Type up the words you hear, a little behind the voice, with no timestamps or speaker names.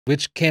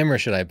Which camera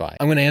should I buy?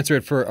 I'm going to answer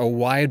it for a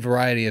wide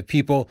variety of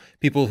people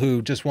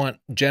who just want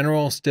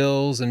general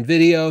stills and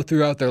video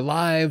throughout their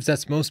lives.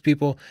 That's most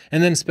people.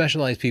 And then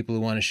specialized people who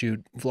want to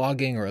shoot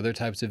vlogging or other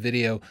types of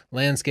video,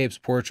 landscapes,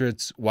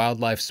 portraits,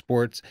 wildlife,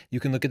 sports.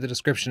 You can look at the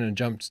description and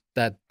jump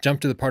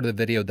to the part of the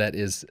video that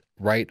is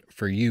right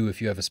for you if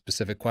you have a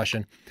specific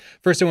question.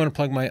 First, I want to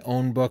plug my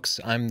own books.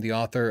 I'm the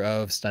author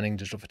of Stunning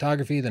Digital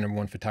Photography, the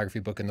 #1 photography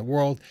book in the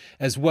world,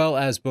 as well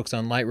as books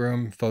on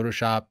Lightroom,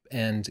 Photoshop,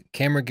 and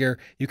camera gear.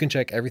 You can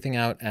check everything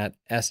out at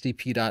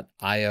sdp.io/store.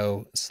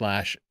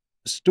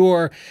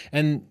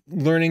 And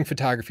learning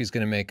photography is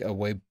going to make a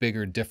way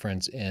bigger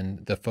difference in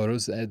the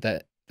photos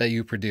that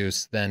you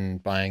produce than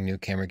buying new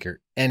camera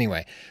gear.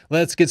 Anyway,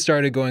 let's get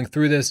started going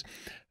through this.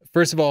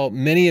 First of all,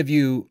 many of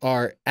you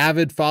are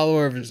avid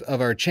followers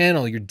of our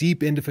channel. You're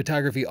deep into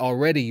photography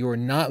already. You are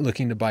not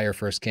looking to buy your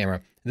first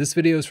camera. This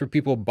video is for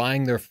people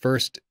buying their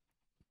first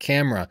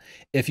camera.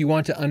 If you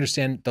want to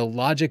understand the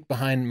logic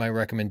behind my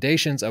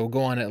recommendations, I will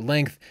go on at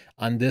length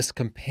on this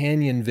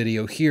companion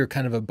video here,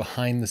 kind of a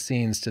behind the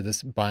scenes to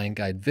this buying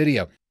guide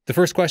video. The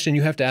first question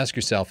you have to ask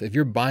yourself if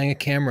you're buying a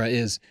camera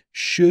is,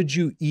 should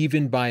you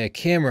even buy a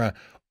camera?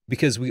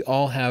 Because we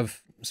all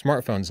have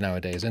smartphones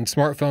nowadays, and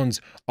smartphones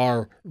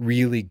are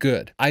really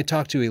good. I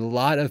talk to a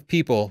lot of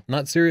people,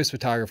 not serious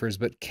photographers,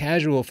 but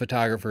casual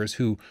photographers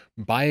who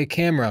buy a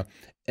camera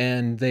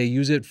and they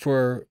use it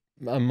for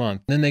a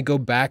month. Then they go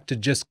back to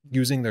just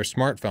using their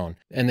smartphone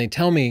and they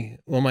tell me,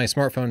 well, my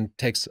smartphone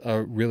takes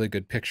really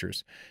good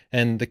pictures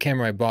and the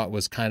camera I bought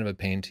was kind of a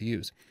pain to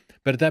use.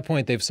 But at that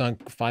point, they've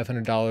sunk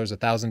 $500,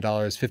 $1,000,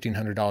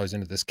 $1,500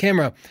 into this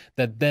camera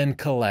that then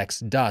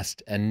collects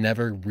dust and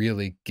never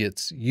really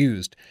gets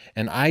used.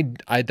 And I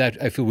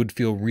would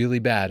feel really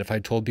bad if I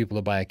told people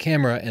to buy a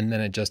camera and then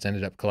it just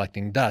ended up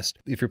collecting dust.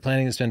 If you're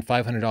planning to spend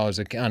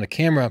 $500 on a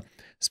camera,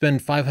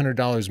 spend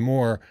 $500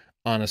 more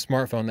on a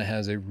smartphone that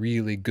has a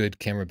really good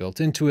camera built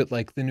into it.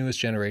 Like the newest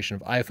generation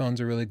of iPhones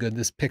are really good.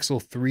 This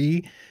Pixel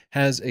 3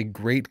 has a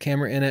great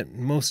camera in it.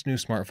 Most new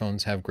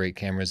smartphones have great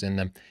cameras in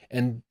them,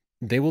 and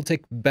they will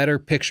take better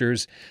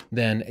pictures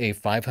than a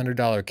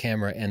 $500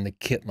 camera and the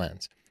kit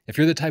lens. If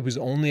you're the type who's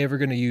only ever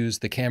going to use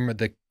the camera,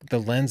 the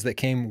lens that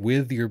came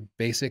with your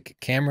basic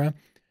camera,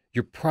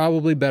 you're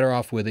probably better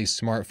off with a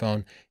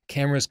smartphone.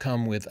 Cameras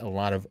come with a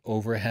lot of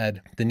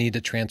overhead, the need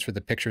to transfer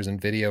the pictures and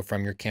video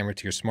from your camera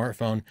to your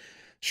smartphone.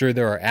 Sure,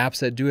 there are apps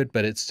that do it,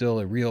 but it's still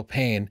a real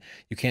pain.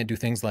 You can't do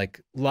things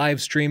like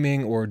live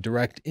streaming or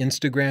direct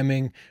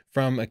Instagramming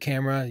from a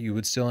camera. You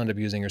would still end up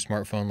using your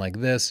smartphone like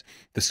this.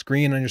 The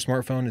screen on your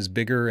smartphone is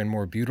bigger and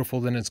more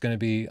beautiful than it's going to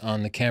be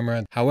on the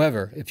camera.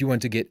 However, if you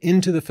want to get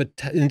into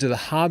the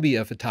hobby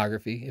of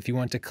photography, if you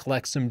want to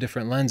collect some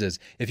different lenses,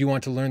 if you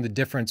want to learn the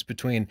difference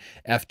between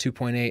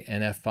f2.8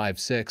 and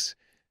f5.6,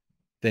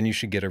 then you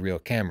should get a real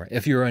camera.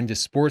 If you're into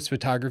sports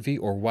photography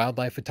or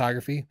wildlife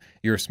photography,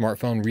 your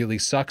smartphone really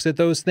sucks at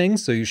those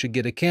things, so you should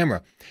get a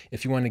camera.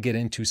 If you want to get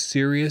into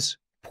serious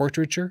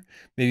portraiture,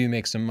 maybe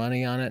make some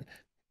money on it,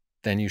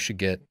 then you should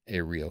get a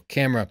real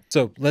camera.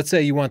 So let's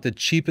say you want the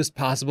cheapest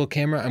possible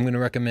camera. I'm going to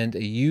recommend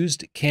a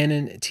used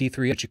Canon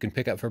T3 that you can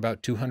pick up for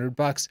about 200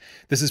 bucks.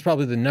 This is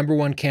probably the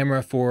 #1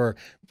 camera for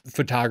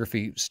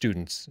photography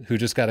students who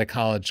just got a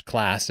college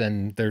class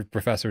and their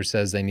professor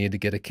says they need to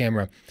get a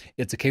camera.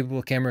 It's a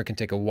capable camera. It can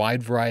take a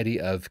wide variety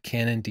of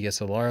Canon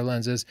DSLR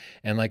lenses.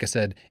 And like I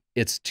said,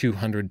 it's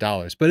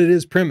 $200, but it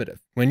is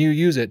primitive. When you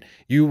use it,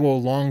 you will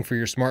long for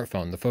your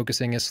smartphone. The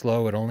focusing is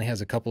slow. It only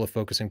has a couple of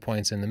focusing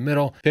points in the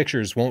middle.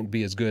 Pictures won't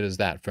be as good as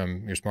that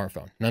from your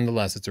smartphone.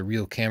 Nonetheless, it's a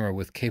real camera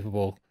with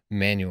capable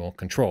manual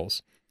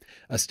controls.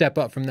 A step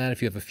up from that,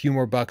 if you have a few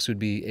more bucks, would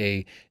be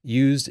a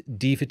used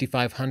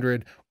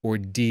D5500 or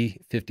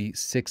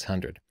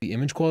D5600. The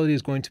image quality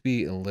is going to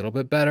be a little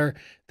bit better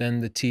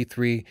than the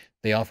T3.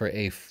 They offer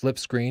a flip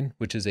screen,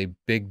 which is a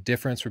big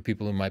difference for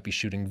people who might be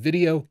shooting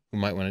video, who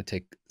might want to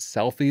take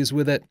selfies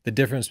with it. The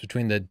difference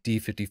between the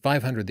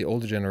D5500, the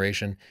older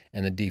generation,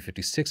 and the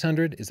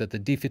D5600 is that the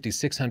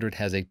D5600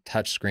 has a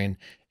touchscreen.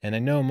 And I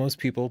know most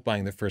people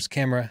buying their first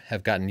camera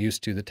have gotten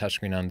used to the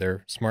touchscreen on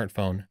their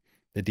smartphone.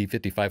 The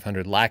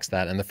D5500 lacks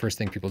that, and the first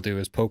thing people do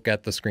is poke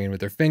at the screen with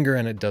their finger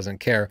and it doesn't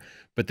care,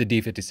 but the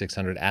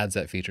D5600 adds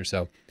that feature.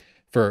 So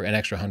for an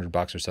extra 100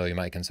 bucks or so, you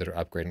might consider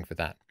upgrading for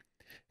that.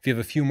 If you have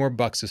a few more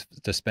bucks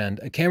to spend,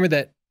 a camera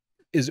that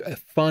is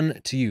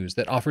fun to use,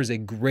 that offers a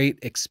great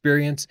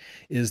experience,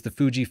 is the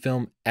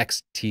Fujifilm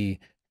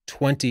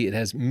X-T20. It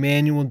has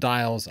manual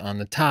dials on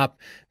the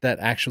top that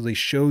actually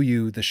show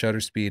you the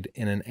shutter speed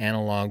in an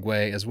analog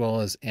way, as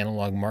well as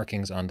analog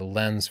markings on the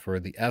lens for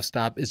the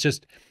f-stop.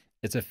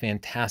 It's a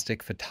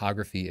fantastic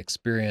photography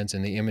experience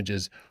and the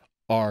images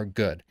are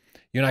good.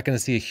 You're not going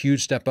to see a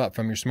huge step up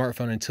from your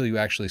smartphone until you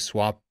actually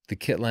swap the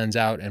kit lens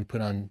out and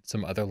put on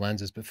some other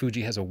lenses. But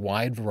Fuji has a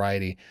wide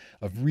variety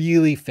of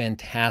really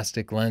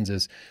fantastic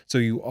lenses, so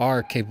you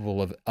are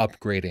capable of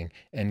upgrading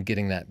and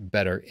getting that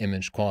better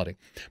image quality.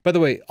 By the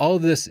way, all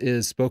of this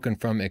is spoken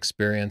from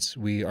experience.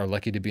 We are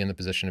lucky to be in the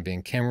position of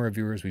being camera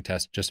reviewers. We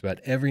test just about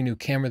every new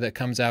camera that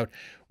comes out.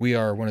 We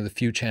are one of the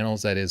few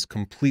channels that is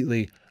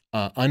completely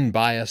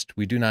Unbiased,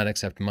 we do not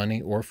accept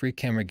money or free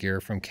camera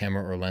gear from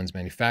camera or lens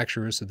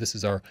manufacturers. So this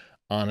is our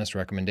honest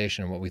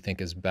recommendation on what we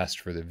think is best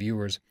for the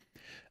viewers.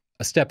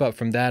 A step up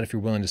from that, if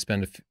you're willing to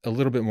spend a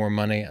little bit more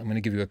money, I'm going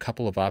to give you a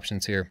couple of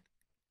options here.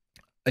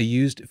 A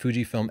used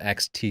Fujifilm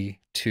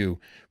X-T2,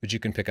 which you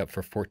can pick up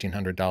for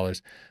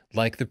 $1,400.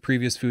 Like the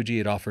previous Fuji,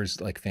 it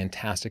offers like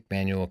fantastic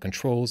manual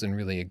controls and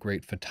really a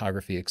great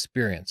photography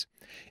experience.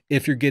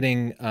 If you're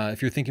thinking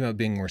about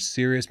being more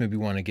serious, maybe you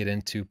want to get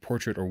into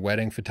portrait or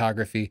wedding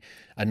photography,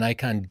 a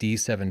Nikon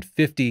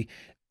D750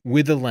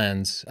 with a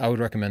lens, I would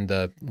recommend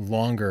the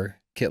longer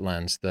kit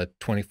lens, the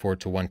 24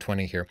 to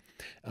 120 here.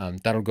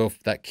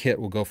 That kit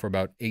will go for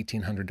about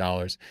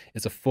 $1,800.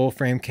 It's a full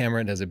frame camera.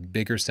 It has a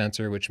bigger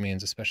sensor, which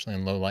means especially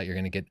in low light, you're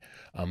going to get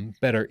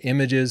better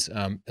images,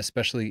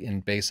 especially in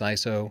base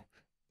ISO.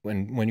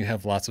 When you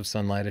have lots of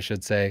sunlight, I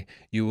should say,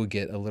 you will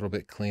get a little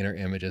bit cleaner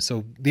images.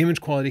 So the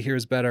image quality here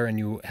is better, and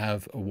you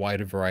have a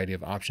wider variety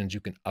of options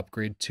you can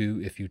upgrade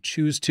to if you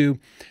choose to.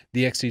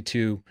 The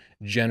X-T2,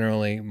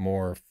 generally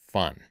more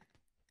fun.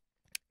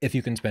 If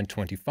you can spend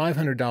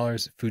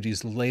 $2,500,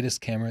 Fuji's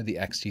latest camera, the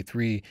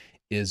X-T3,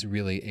 is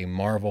really a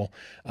marvel.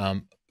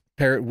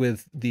 Pair it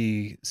with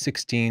the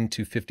 16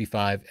 to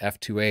 55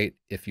 f2.8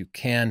 if you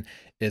can.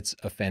 It's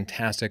a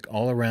fantastic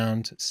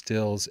all-around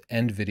stills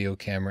and video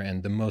camera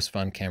and the most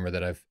fun camera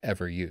that I've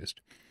ever used.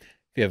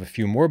 If you have a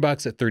few more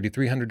bucks at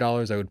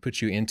 $3,300, I would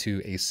put you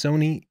into a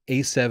Sony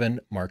A7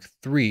 Mark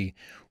III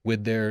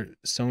with their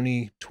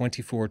Sony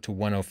 24 to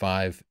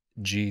 105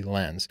 G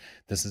lens.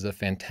 This is a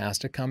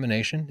fantastic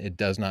combination. It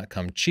does not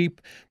come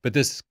cheap, but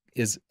this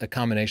is a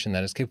combination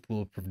that is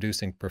capable of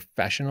producing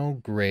professional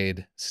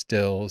grade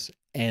stills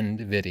and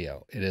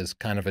video. It is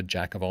kind of a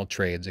jack of all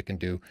trades. It can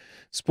do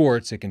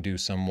sports, it can do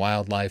some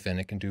wildlife, and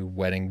it can do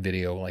wedding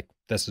video. Like,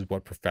 this is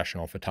what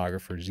professional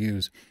photographers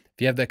use. If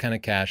you have that kind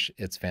of cash,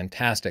 it's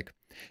fantastic.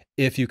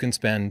 If you can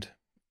spend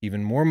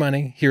even more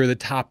money, here are the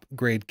top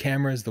grade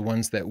cameras, the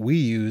ones that we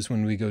use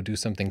when we go do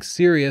something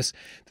serious.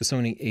 The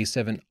Sony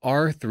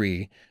A7R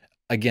III.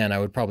 Again, I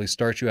would probably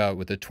start you out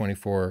with a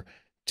 24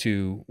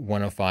 to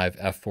 105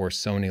 f4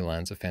 Sony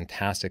lens, a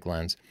fantastic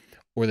lens,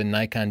 or the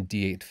Nikon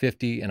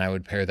D850, and I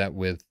would pair that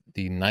with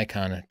the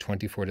Nikon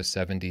 24 to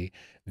 70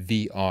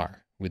 VR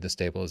with the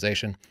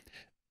stabilization.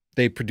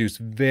 They produce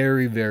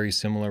very, very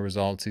similar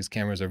results. These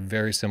cameras are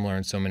very similar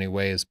in so many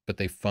ways, but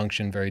they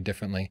function very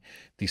differently.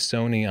 The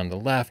Sony on the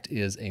left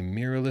is a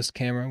mirrorless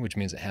camera, which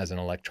means it has an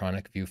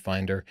electronic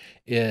viewfinder.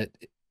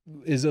 It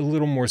is a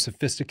little more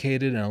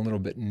sophisticated and a little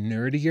bit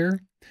nerdier.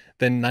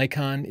 The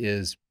Nikon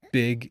is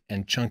big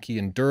and chunky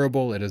and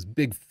durable. It has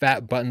big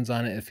fat buttons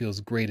on it. It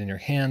feels great in your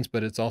hands,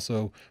 but it's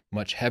also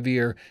much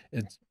heavier.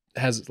 It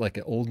has like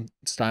an old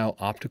style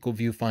optical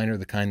viewfinder,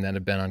 the kind that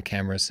have been on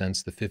camera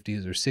since the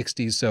 50s or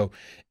 60s. So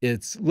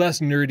it's less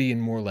nerdy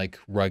and more like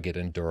rugged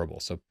and durable.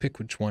 So pick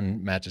which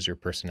one matches your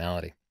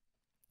personality.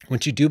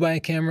 Once you do buy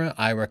a camera,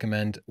 I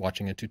recommend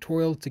watching a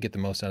tutorial to get the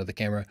most out of the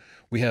camera.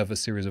 We have a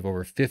series of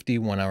over 50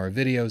 one-hour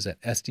videos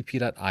at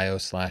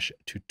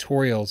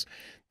sdp.io/tutorials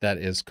that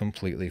is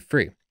completely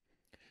free.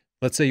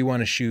 Let's say you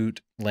want to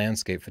shoot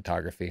landscape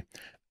photography.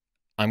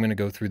 I'm going to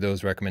go through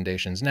those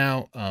recommendations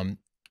now.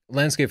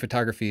 Landscape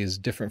photography is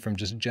different from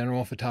just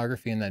general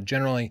photography in that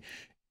generally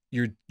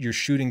you're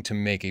shooting to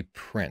make a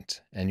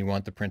print and you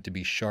want the print to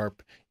be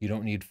sharp. You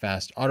don't need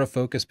fast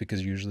autofocus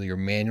because usually you're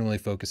manually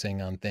focusing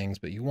on things,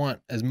 but you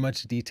want as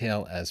much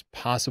detail as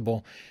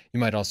possible. You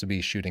might also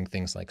be shooting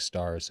things like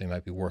stars, so you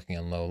might be working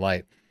on low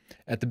light.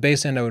 At the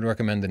base end, I would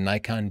recommend the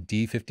Nikon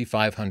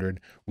D5500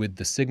 with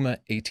the Sigma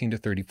 18 to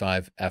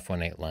 35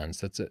 f1.8 lens.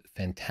 That's a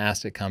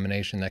fantastic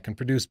combination that can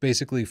produce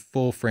basically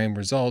full frame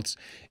results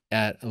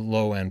at a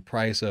low end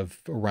price of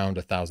around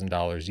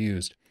 $1,000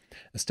 used.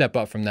 A step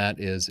up from that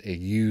is a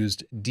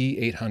used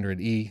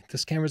D800E.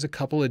 This camera is a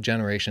couple of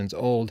generations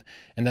old,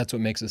 and that's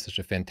what makes it such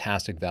a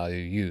fantastic value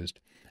used.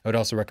 I would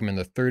also recommend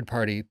the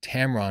third-party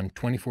Tamron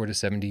 24 to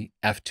 70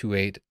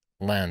 f2.8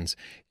 lens.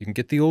 You can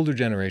get the older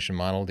generation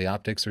model. The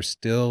optics are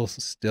still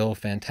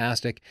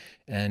fantastic,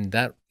 and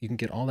that you can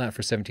get all that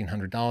for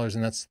 $1,700,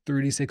 and that's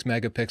 36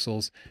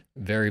 megapixels,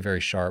 very, very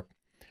sharp.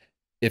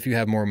 If you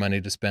have more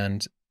money to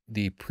spend,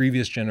 the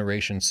previous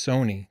generation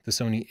Sony, the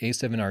Sony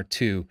A7R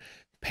II,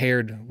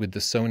 paired with the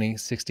Sony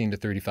 16 to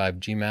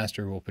 35 G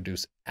Master will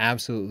produce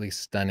absolutely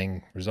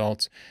stunning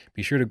results.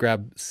 Be sure to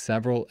grab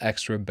several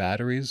extra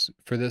batteries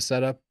for this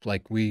setup,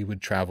 like we would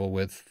travel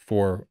with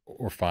 4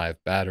 or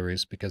 5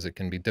 batteries because it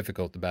can be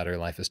difficult. The battery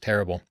life is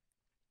terrible.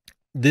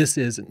 This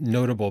is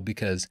notable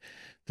because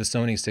the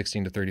Sony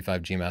 16 to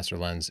 35 G Master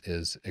lens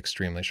is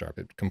extremely sharp.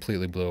 It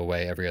completely blew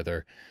away every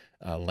other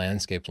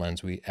landscape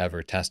lens we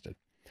ever tested.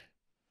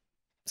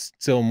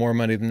 Still more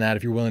money than that.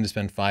 If you're willing to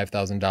spend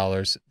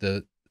 $5,000,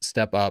 the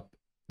step up,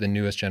 the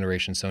newest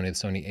generation Sony,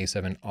 the Sony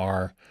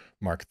A7R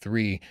Mark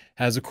III,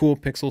 has a cool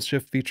pixel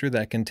shift feature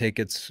that can take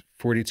its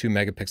 42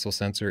 megapixel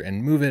sensor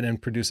and move it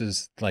and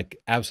produces like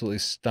absolutely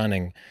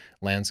stunning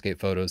landscape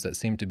photos that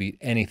seem to beat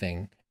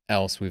anything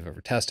else we've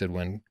ever tested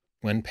when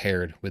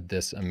paired with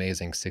this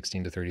amazing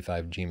 16 to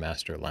 35 G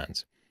Master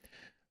lens.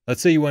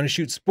 Let's say you want to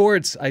shoot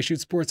sports. I shoot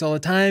sports all the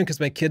time because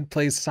my kid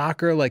plays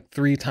soccer like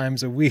 3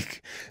 times a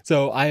week.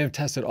 So I have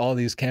tested all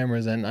these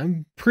cameras and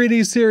I'm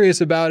pretty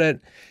serious about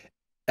it.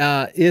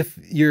 If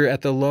you're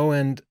at the low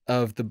end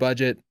of the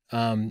budget,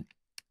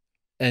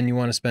 and you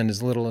want to spend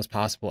as little as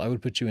possible, I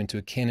would put you into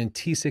a Canon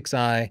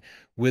T6i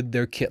with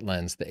their kit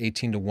lens, the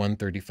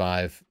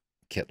 18-135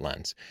 kit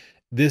lens.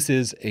 This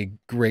is a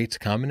great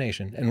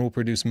combination and will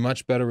produce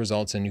much better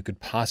results than you could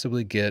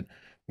possibly get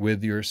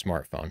with your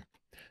smartphone.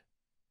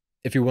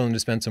 If you're willing to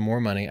spend some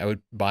more money, I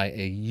would buy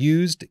a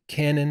used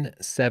Canon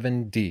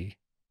 7D,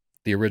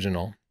 the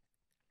original,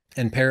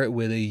 and pair it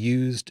with a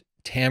used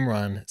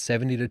Tamron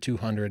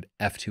 70-200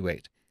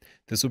 f2.8.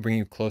 This will bring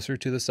you closer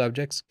to the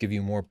subjects, give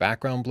you more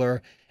background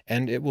blur,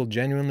 and it will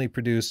genuinely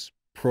produce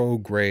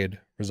pro-grade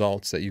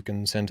results that you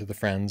can send to the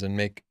friends and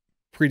make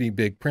pretty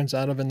big prints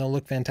out of, and they'll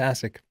look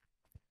fantastic.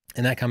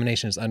 And that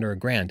combination is under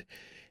 $1,000.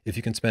 If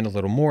you can spend a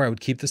little more, I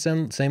would keep the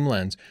same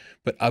lens,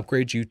 but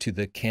upgrade you to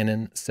the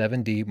Canon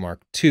 7D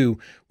Mark II,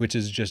 which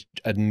is just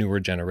a newer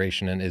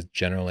generation and is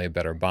generally a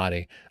better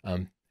body.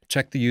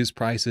 Check the used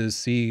prices,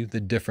 see the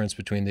difference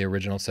between the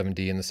original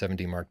 7D and the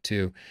 7D Mark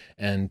II,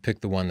 and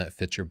pick the one that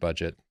fits your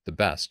budget the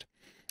best.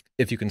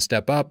 If you can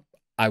step up,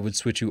 I would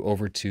switch you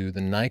over to the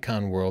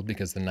Nikon world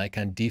because the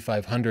Nikon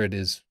D500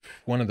 is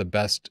one of the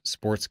best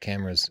sports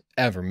cameras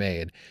ever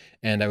made.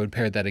 And I would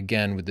pair that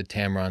again with the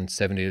Tamron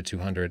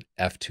 70-200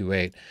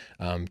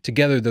 f2.8.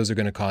 Together, those are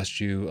going to cost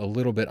you a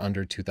little bit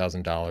under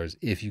 $2,000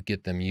 if you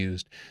get them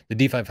used. The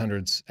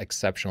D500 is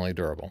exceptionally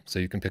durable, so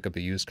you can pick up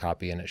a used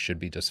copy and it should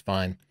be just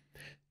fine.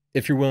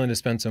 If you're willing to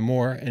spend some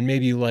more and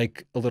maybe you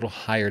like a little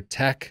higher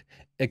tech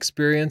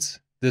experience,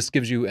 this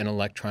gives you an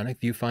electronic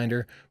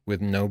viewfinder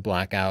with no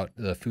blackout.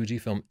 The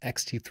Fujifilm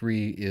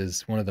X-T3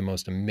 is one of the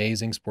most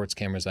amazing sports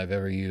cameras I've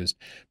ever used.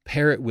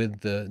 Pair it with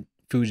the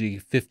Fuji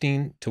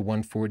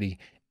 15-140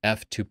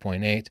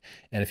 f2.8.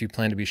 And if you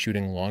plan to be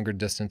shooting longer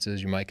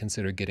distances, you might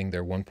consider getting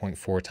their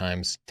 1.4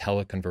 times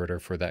teleconverter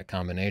for that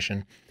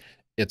combination.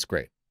 It's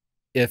great.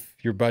 If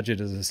your budget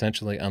is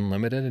essentially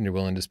unlimited and you're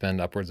willing to spend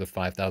upwards of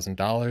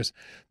 $5,000,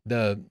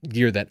 the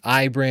gear that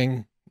I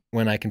bring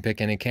when I can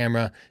pick any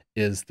camera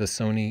is the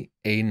Sony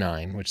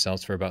A9, which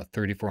sells for about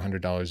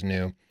 $3,400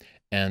 new,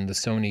 and the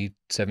Sony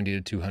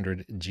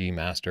 70-200 G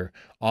Master,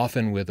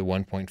 often with a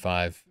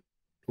 1.4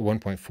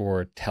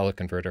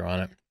 teleconverter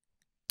on it.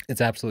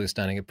 It's absolutely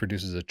stunning. It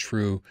produces a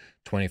true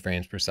 20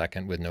 frames per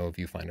second with no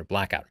viewfinder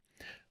blackout.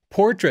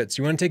 Portraits.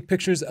 You want to take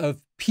pictures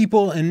of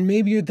people and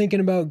maybe you're thinking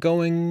about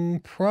going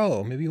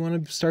pro. Maybe you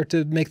want to start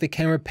to make the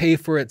camera pay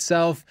for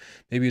itself.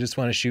 Maybe you just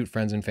want to shoot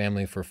friends and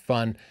family for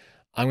fun.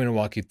 I'm going to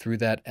walk you through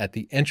that. At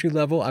the entry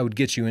level, I would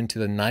get you into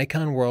the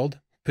Nikon world,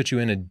 put you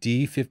in a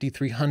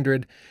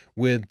D5300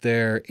 with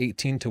their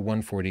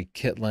 18-140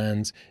 kit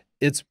lens.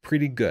 It's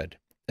pretty good,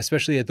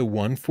 especially at the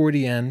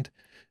 140 end.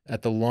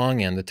 At the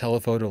long end, the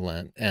telephoto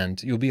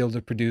end, you'll be able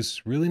to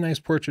produce really nice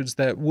portraits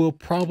that will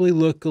probably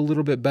look a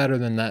little bit better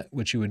than that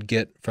which you would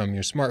get from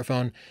your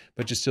smartphone,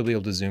 but you'll still be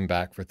able to zoom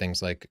back for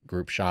things like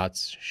group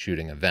shots,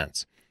 shooting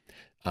events.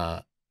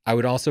 I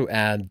would also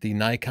add the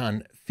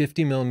Nikon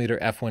 50mm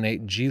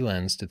f1.8 G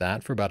lens to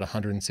that for about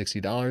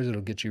 $160.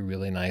 It'll get you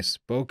really nice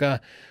bokeh.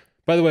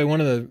 By the way, one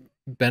of the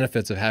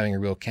benefits of having a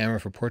real camera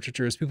for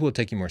portraiture is people will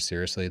take you more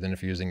seriously than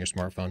if you're using your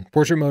smartphone.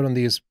 Portrait mode on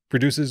these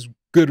produces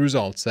good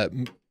results that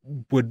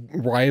would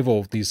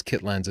rival these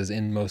kit lenses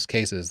in most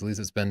cases. At least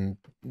it's been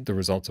the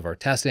results of our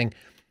testing,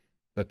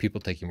 but people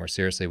take you more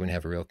seriously when you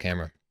have a real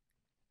camera.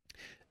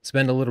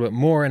 Spend a little bit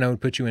more and I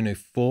would put you in a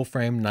full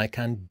frame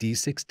Nikon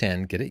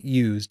D610, get it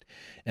used.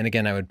 And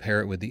again, I would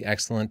pair it with the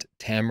excellent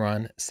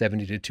Tamron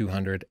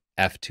 70-200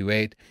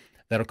 f2.8.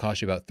 That'll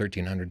cost you about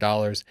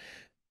 $1,300.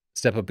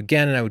 Step up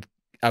again and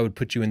I would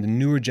put you in the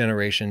newer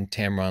generation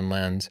Tamron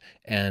lens,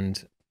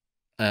 and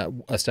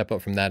a step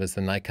up from that is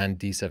the Nikon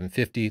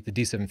D750. The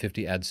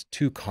D750 adds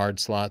 2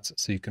 card slots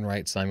so you can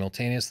write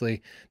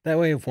simultaneously. That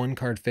way, if one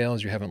card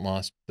fails, you haven't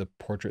lost the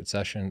portrait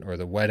session or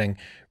the wedding.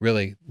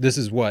 Really, this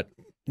is what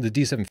the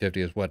D750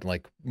 is what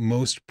like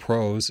most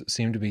pros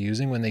seem to be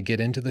using when they get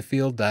into the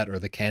field, that or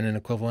the Canon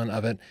equivalent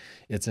of it.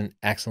 It's an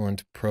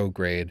excellent pro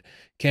grade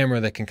camera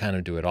that can kind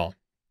of do it all.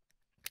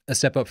 A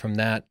step up from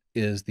that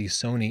is the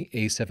Sony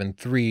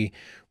a7 III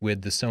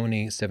with the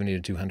Sony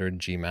 70-200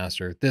 G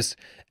Master. This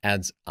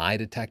adds eye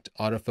detect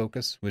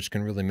autofocus, which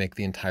can really make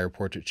the entire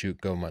portrait shoot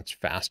go much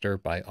faster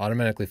by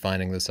automatically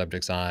finding the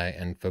subject's eye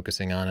and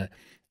focusing on it.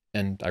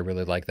 And I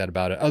really like that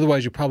about it.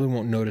 Otherwise, you probably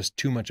won't notice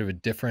too much of a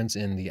difference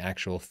in the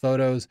actual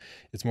photos.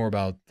 It's more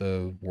about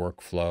the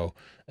workflow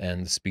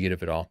and the speed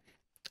of it all.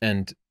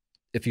 And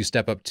if you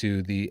step up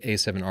to the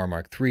A7R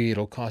Mark III,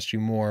 it'll cost you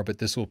more, but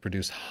this will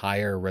produce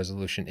higher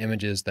resolution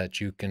images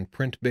that you can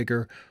print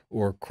bigger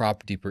or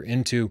crop deeper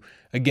into.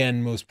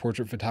 Again, most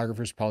portrait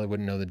photographers probably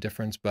wouldn't know the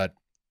difference, but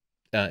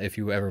if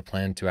you ever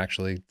plan to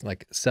actually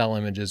like sell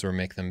images or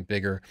make them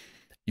bigger,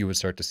 you would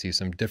start to see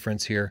some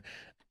difference here.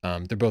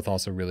 They're both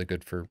also really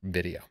good for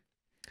video.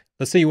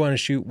 Let's say you want to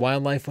shoot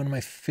wildlife, one of my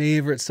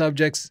favorite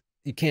subjects.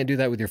 You can't do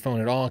that with your phone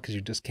at all because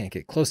you just can't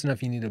get close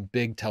enough. You need a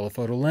big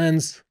telephoto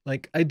lens,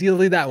 like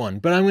ideally that one.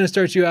 But I'm going to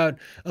start you out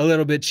a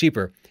little bit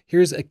cheaper.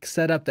 Here's a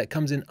setup that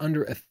comes in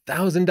under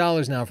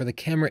 $1,000 now for the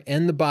camera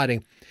and the body.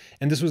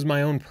 And this was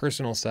my own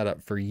personal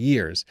setup for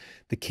years.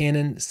 The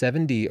Canon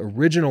 7D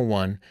original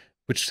one,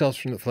 which sells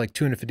for like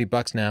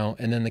 $250 now,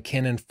 and then the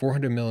Canon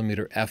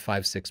 400mm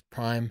f/5.6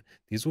 prime.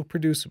 These will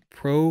produce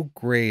pro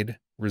grade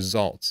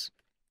results.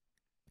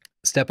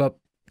 Step up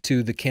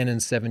to the Canon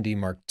 7D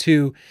Mark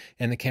II,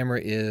 and the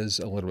camera is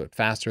a little bit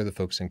faster. The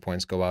focusing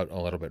points go out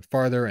a little bit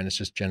farther, and it's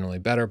just generally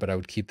better, but I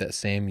would keep that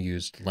same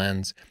used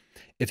lens.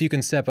 If you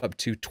can step up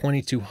to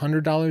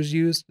 $2,200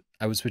 used,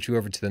 I would switch you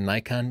over to the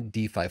Nikon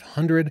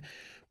D500,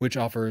 which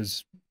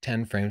offers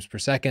 10 frames per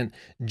second,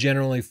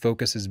 generally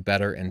focuses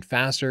better and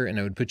faster, and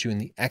I would put you in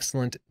the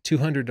excellent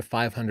 200 to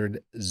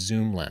 500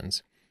 zoom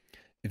lens.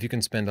 If you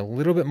can spend a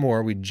little bit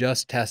more, we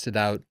just tested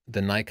out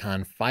the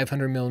Nikon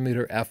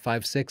 500mm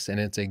f/5.6, and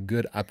it's a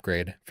good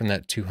upgrade from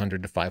that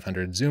 200 to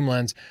 500 zoom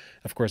lens.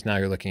 Of course, now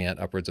you're looking at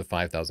upwards of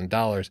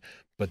 $5,000,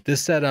 but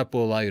this setup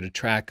will allow you to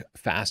track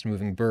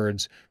fast-moving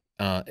birds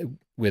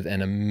with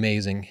an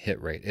amazing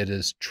hit rate. It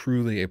is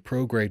truly a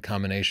pro-grade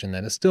combination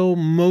that is still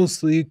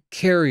mostly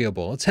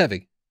carryable. It's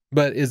heavy,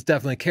 but it's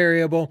definitely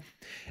carryable.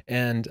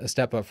 And a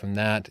step up from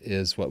that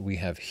is what we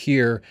have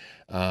here.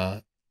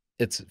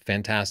 It's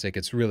fantastic.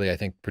 It's really, I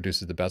think,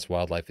 produces the best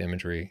wildlife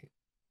imagery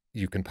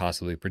you can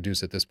possibly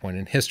produce at this point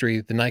in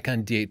history. The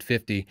Nikon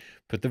D850,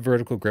 put the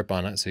vertical grip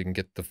on it so you can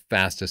get the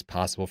fastest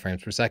possible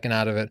frames per second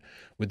out of it.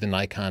 With the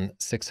Nikon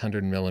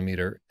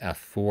 600mm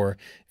f4,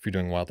 if you're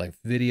doing wildlife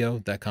video,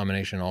 that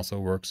combination also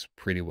works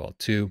pretty well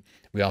too.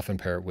 We often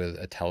pair it with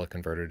a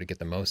teleconverter to get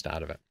the most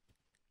out of it.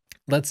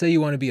 Let's say you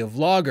want to be a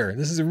vlogger.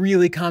 This is a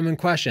really common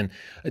question.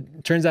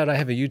 It turns out I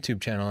have a YouTube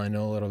channel. I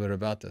know a little bit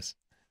about this.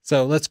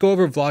 So let's go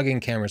over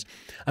vlogging cameras.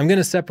 I'm going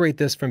to separate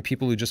this from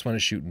people who just want to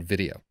shoot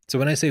video. So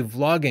when I say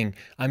vlogging,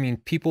 I mean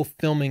people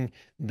filming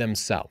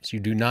themselves. You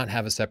do not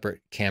have a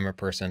separate camera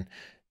person.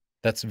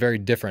 That's very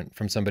different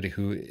from somebody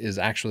who is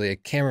actually a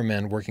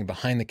cameraman working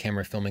behind the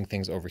camera filming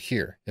things over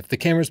here. If the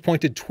camera is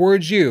pointed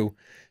towards you,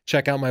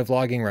 check out my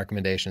vlogging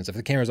recommendations. If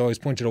the camera is always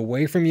pointed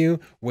away from you,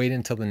 wait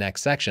until the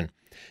next section.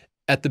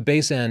 At the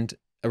base end,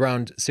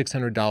 around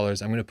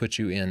 $600, I'm going to put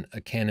you in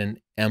a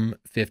Canon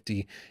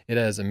M50. It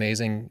has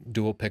amazing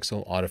dual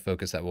pixel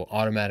autofocus that will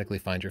automatically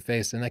find your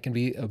face, and that can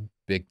be a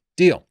big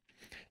deal.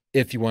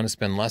 If you want to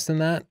spend less than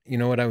that, you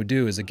know what I would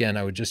do is, again,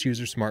 I would just use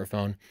your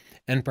smartphone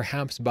and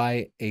perhaps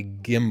buy a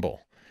gimbal.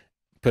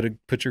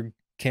 Put your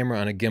camera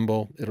on a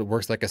gimbal. It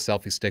works like a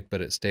selfie stick,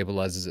 but it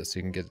stabilizes it so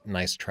you can get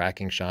nice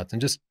tracking shots,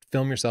 and just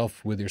film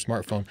yourself with your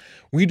smartphone.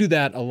 We do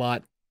that a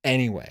lot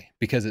anyway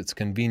because it's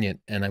convenient,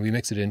 and we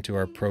mix it into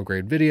our pro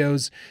grade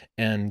videos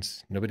and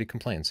nobody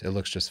complains. It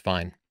looks just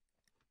fine.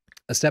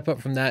 A step up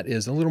from that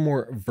is a little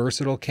more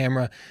versatile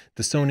camera,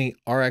 the Sony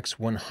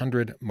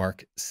RX100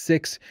 Mark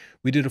VI.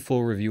 We did a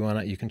full review on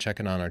it. You can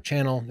check it on our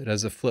channel. It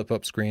has a flip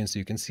up screen so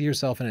you can see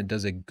yourself, and it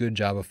does a good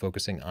job of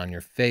focusing on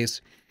your face.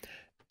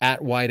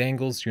 At wide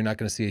angles, you're not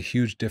going to see a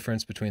huge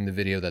difference between the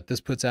video that this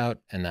puts out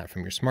and that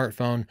from your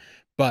smartphone,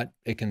 but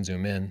it can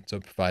zoom in, so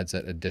it provides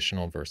that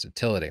additional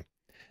versatility.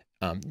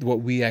 What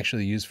we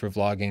actually use for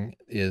vlogging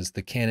is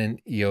the Canon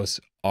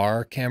EOS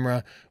R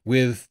camera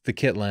with the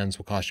kit lens.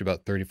 Will cost you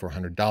about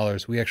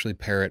 $3,400. We actually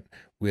pair it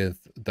with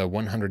the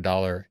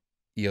 $100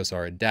 EOS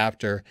R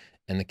adapter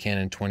and the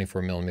Canon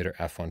 24mm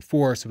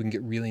f1.4, so we can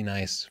get really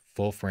nice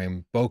full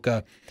frame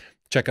bokeh.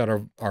 Check out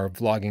our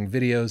vlogging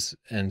videos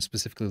and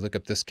specifically look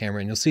up this camera,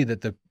 and you'll see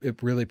that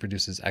it really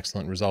produces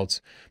excellent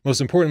results.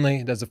 Most importantly,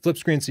 it has a flip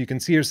screen so you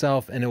can see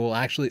yourself, and it will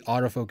actually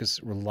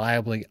autofocus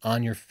reliably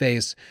on your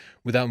face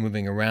without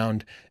moving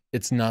around.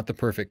 It's not the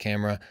perfect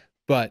camera,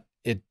 but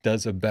it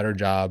does a better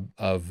job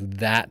of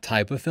that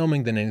type of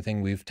filming than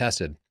anything we've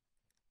tested.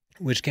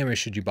 Which camera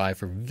should you buy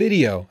for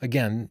video?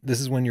 Again, this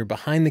is when you're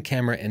behind the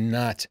camera and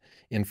not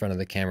in front of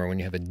the camera. When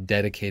you have a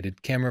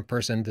dedicated camera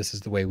person, this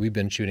is the way we've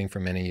been shooting for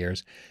many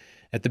years.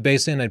 At the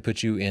base end, I'd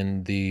put you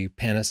in the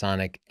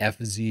Panasonic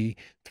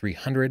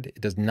FZ300.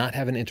 It does not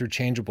have an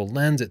interchangeable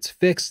lens. It's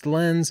fixed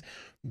lens,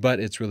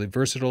 but it's really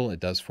versatile. It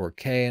does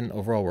 4K and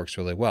overall works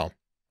really well.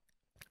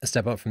 A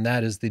step up from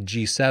that is the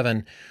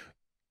G7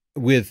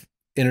 with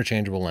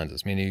interchangeable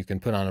lenses, meaning you can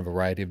put on a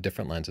variety of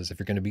different lenses. If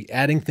you're going to be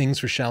adding things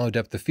for shallow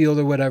depth of field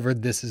or whatever,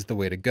 this is the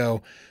way to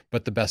go.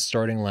 But the best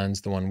starting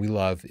lens, the one we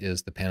love,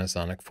 is the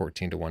Panasonic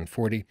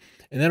 14-140.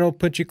 And that'll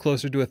put you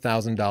closer to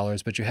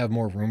 $1,000, but you have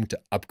more room to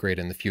upgrade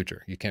in the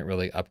future. You can't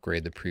really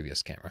upgrade the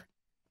previous camera.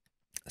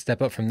 A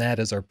step up from that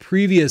is our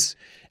previous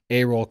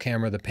A-roll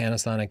camera, the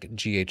Panasonic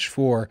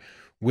GH4,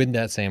 with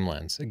that same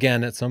lens.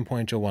 Again, at some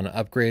point you'll want to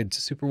upgrade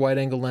to super wide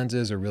angle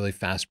lenses or really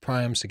fast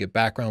primes to get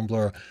background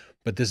blur,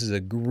 but this is a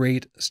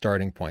great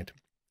starting point.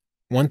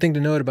 One thing to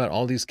note about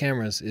all these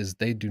cameras is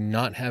they do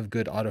not have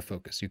good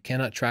autofocus. You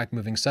cannot track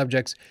moving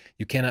subjects.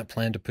 You cannot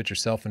plan to put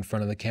yourself in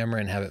front of the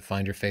camera and have it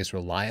find your face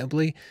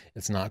reliably.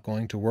 It's not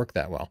going to work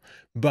that well,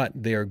 but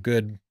they are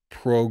good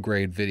pro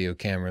grade video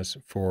cameras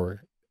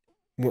for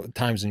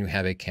times when you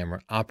have a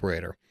camera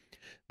operator.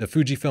 The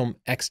Fujifilm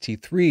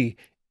X-T3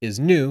 is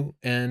new,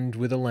 and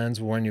with a lens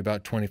will run you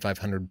about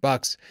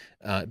 $2,500,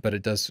 but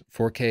it does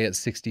 4K at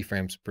 60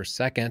 frames per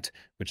second,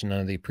 which none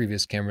of the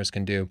previous cameras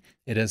can do.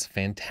 It has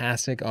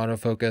fantastic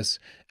autofocus,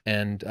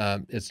 and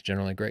it's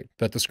generally great,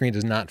 but the screen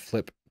does not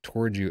flip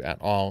towards you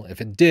at all.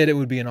 If it did, it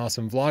would be an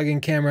awesome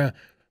vlogging camera,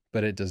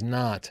 but it does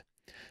not.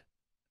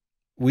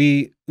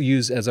 We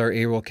use as our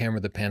A-roll camera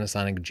the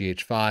Panasonic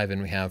GH5,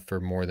 and we have for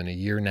more than a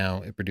year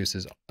now. It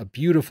produces a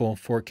beautiful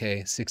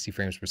 4K 60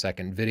 frames per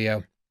second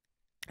video.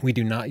 We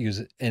do not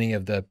use any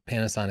of the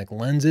Panasonic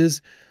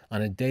lenses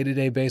on a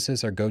day-to-day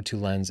basis. Our go-to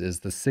lens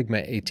is the Sigma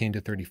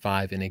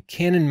 18-35 in a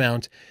Canon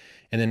mount,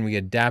 and then we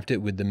adapt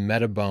it with the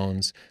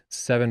Metabones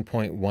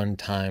 7.1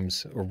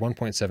 times or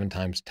 1.7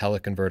 times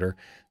teleconverter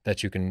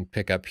that you can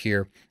pick up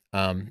here.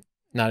 Not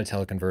a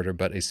teleconverter,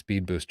 but a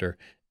speed booster.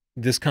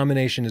 This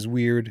combination is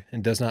weird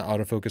and does not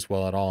autofocus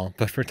well at all,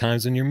 but for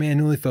times when you're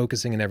manually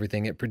focusing and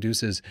everything, it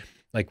produces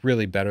like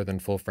really better than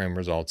full frame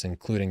results,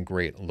 including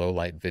great low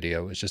light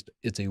video. It's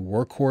a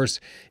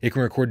workhorse. It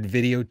can record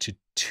video to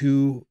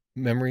 2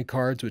 memory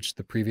cards, which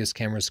the previous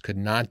cameras could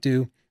not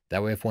do.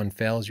 That way, if one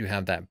fails, you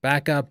have that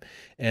backup,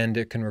 and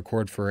it can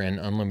record for an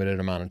unlimited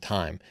amount of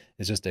time.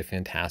 It's just a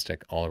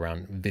fantastic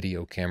all-around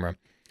video camera.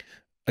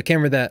 A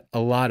camera that a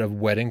lot of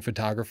wedding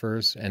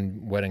photographers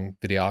and wedding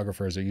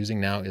videographers are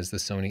using now is the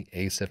Sony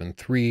a7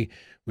 III,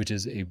 which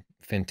is a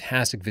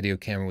fantastic video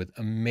camera with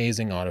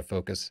amazing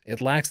autofocus.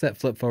 It lacks that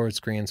flip forward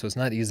screen, so it's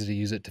not easy to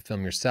use it to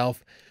film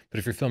yourself. But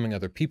if you're filming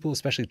other people,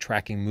 especially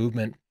tracking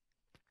movement,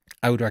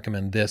 I would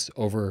recommend this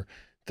over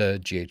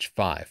the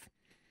GH5.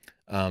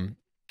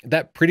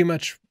 That pretty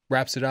much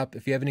wraps it up.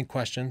 If you have any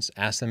questions,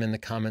 ask them in the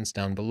comments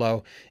down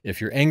below.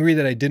 If you're angry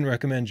that I didn't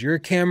recommend your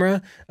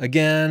camera,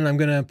 again, I'm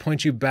going to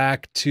point you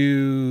back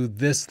to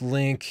this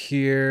link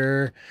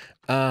here.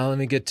 Let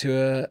me get to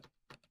it.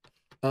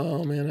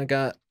 Oh man, I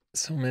got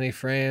so many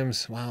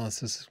frames. Wow,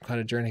 this is quite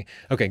a journey.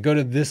 Okay, go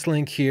to this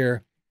link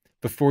here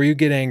before you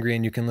get angry,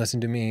 and you can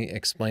listen to me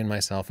explain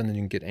myself, and then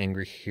you can get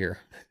angry here.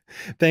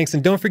 Thanks,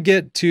 and don't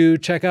forget to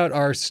check out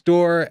our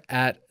store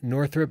at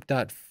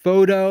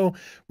northrop.photo,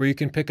 where you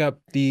can pick up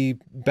the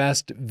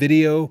best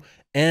video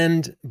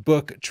and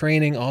book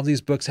training. All these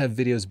books have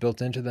videos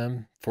built into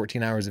them,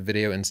 14 hours of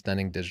video and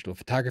stunning digital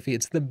photography.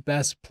 It's the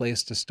best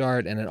place to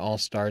start, and it all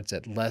starts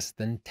at less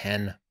than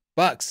 $10.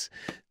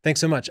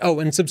 Thanks so much. Oh,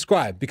 and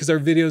subscribe, because our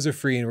videos are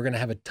free, and we're going to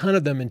have a ton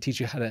of them and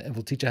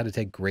we'll teach you how to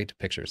take great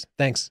pictures.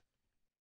 Thanks.